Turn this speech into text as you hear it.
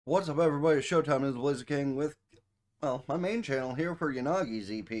What's up, everybody? Showtime is Blazer King with, well, my main channel here for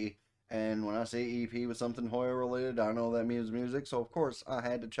Yanagi's EP. And when I say EP with something Hoyo related, I know that means music, so of course I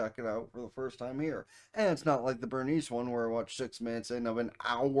had to check it out for the first time here. And it's not like the Bernice one where I watch 6 minutes in of an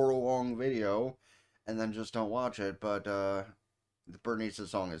hour-long video and then just don't watch it, but the Bernice's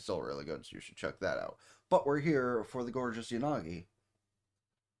song is still really good, so you should check that out. But we're here for the gorgeous Yanagi,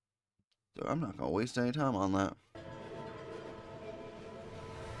 so I'm not gonna waste any time on that.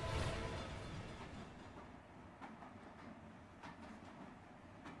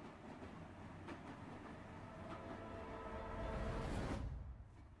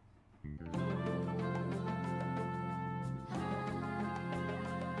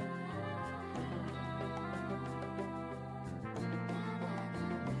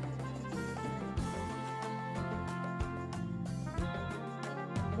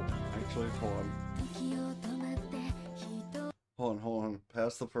 Actually, hold on.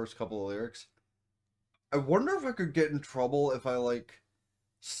 Past the first couple of lyrics. I wonder if I could get in trouble if I, like,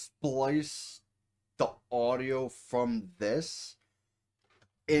 splice the audio from this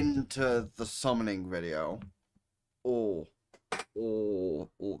into the summoning video. Oh,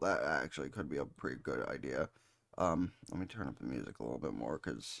 that actually could be a pretty good idea. Let me turn up the music a little bit more,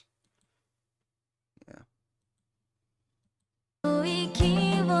 because, yeah.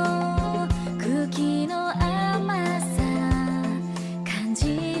 息を茎の甘さ感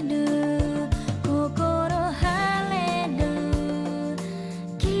じる心晴れる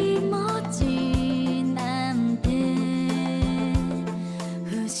気持ちなんて不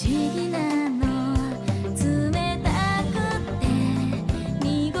思議なの冷たくて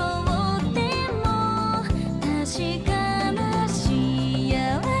濁っても確かな幸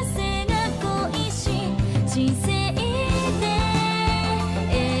せが恋しい人生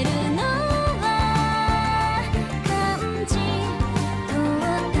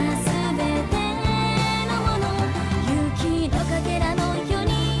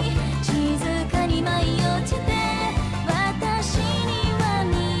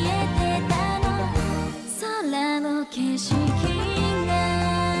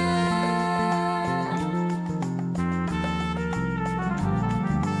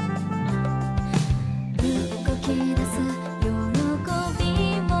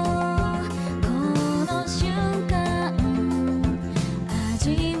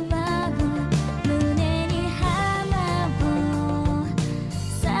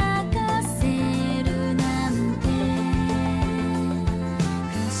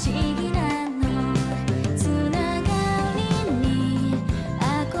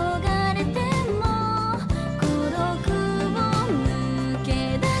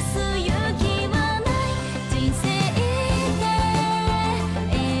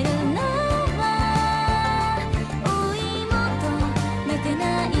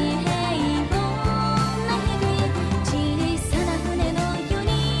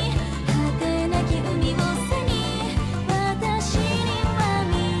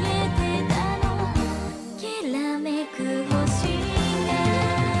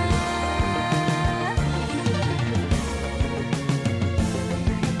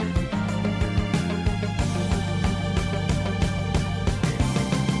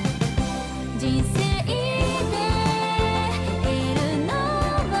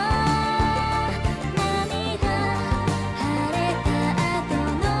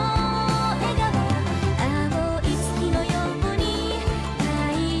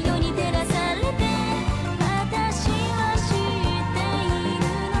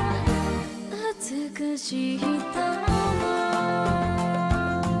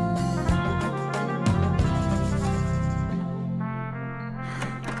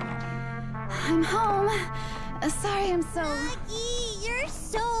I'm home. Sorry I'm so... Maggie, you're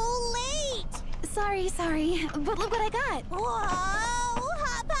so late! Sorry. But look what I got! Whoa!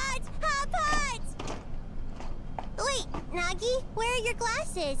 Hot pots! Hot pots! Wait, Nagi, where are your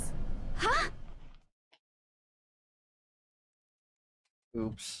glasses? Huh?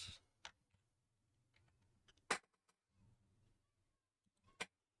 Oops.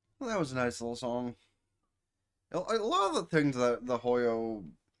 Well, that was a nice little song. A lot of the things that the Hoyo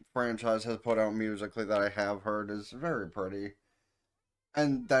franchise has put out musically that I have heard is very pretty.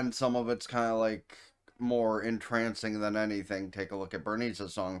 And then some of it's kind of like more entrancing than anything. Take a look at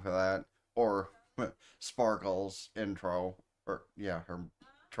Bernice's song for that. Or Sparkle's intro. Or, yeah, her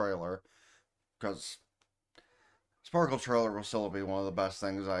trailer. Because Sparkle trailer will still be one of the best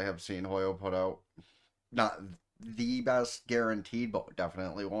things I have seen Hoyo put out. Not the best guaranteed, but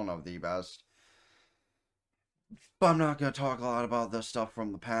definitely one of the best. But I'm not going to talk a lot about this stuff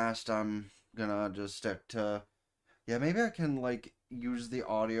from the past. I'm going to just stick to... Yeah, maybe I can, like, use the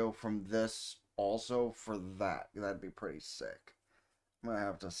audio from this also for that. That'd be pretty sick. I might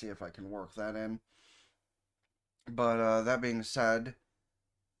have to see if I can work that in. But that being said,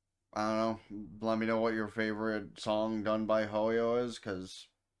 I don't know. Let me know what your favorite song done by Hoyo is, because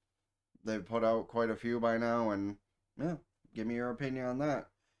they've put out quite a few by now, and yeah, give me your opinion on that.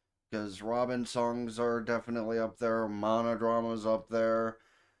 Because Robin's songs are definitely up there, Monodrama's up there.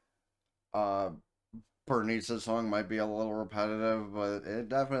 Bernice's song might be a little repetitive, but it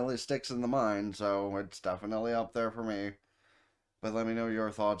definitely sticks in the mind, so it's definitely up there for me. But let me know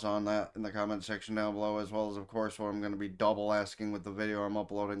your thoughts on that in the comment section down below, as well as, of course, what I'm going to be double asking with the video I'm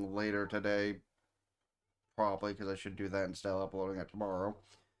uploading later today. Probably, because I should do that instead of uploading it tomorrow.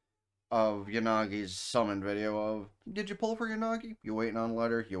 Of Yanagi's summon video of, did you pull for Yanagi? You waiting on a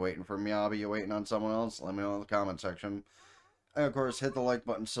letter? You waiting for Miyabi? You waiting on someone else? Let me know in the comment section. And of course, hit the like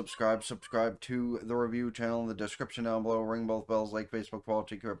button, subscribe to the review channel in the description down below, ring both bells like Facebook follow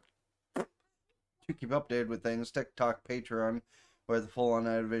to keep updated with things, TikTok, Patreon, with full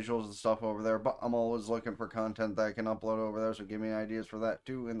unedited visuals and stuff over there. But I'm always looking for content that I can upload over there, so give me ideas for that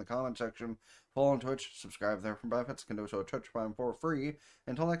too in the comment section. Follow on Twitch, subscribe there for benefits, can do so at Twitch Prime for free.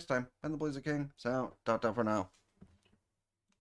 Until next time, I'm the Blazer King, so out, for now.